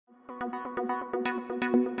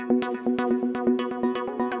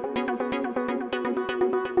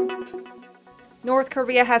North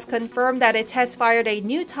Korea has confirmed that it test-fired a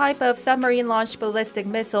new type of submarine-launched ballistic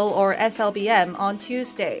missile, or SLBM, on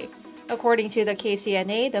Tuesday. According to the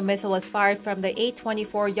KCNA, the missile was fired from the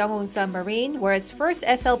 824 Youngwon submarine, where its first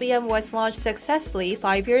SLBM was launched successfully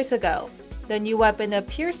 5 years ago. The new weapon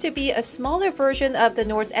appears to be a smaller version of the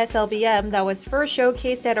North's SLBM that was first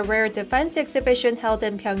showcased at a rare defense exhibition held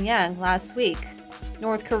in Pyongyang last week.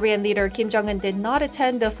 North Korean leader Kim Jong-un did not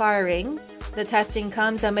attend the firing. The testing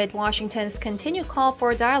comes amid Washington's continued call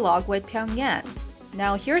for dialogue with Pyongyang.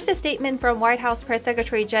 Now here's a statement from White House Press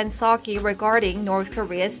Secretary Jen Psaki regarding North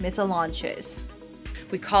Korea's missile launches.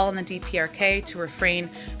 We call on the DPRK to refrain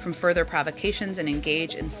from further provocations and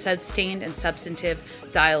engage in sustained and substantive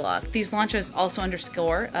dialogue. These launches also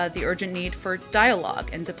underscore the urgent need for dialogue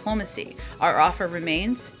and diplomacy. Our offer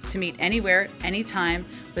remains to meet anywhere, anytime,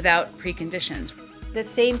 without preconditions. The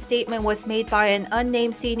same statement was made by an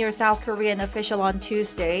unnamed senior South Korean official on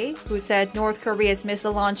Tuesday, who said North Korea's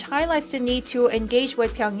missile launch highlights the need to engage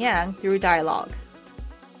with Pyongyang through dialogue.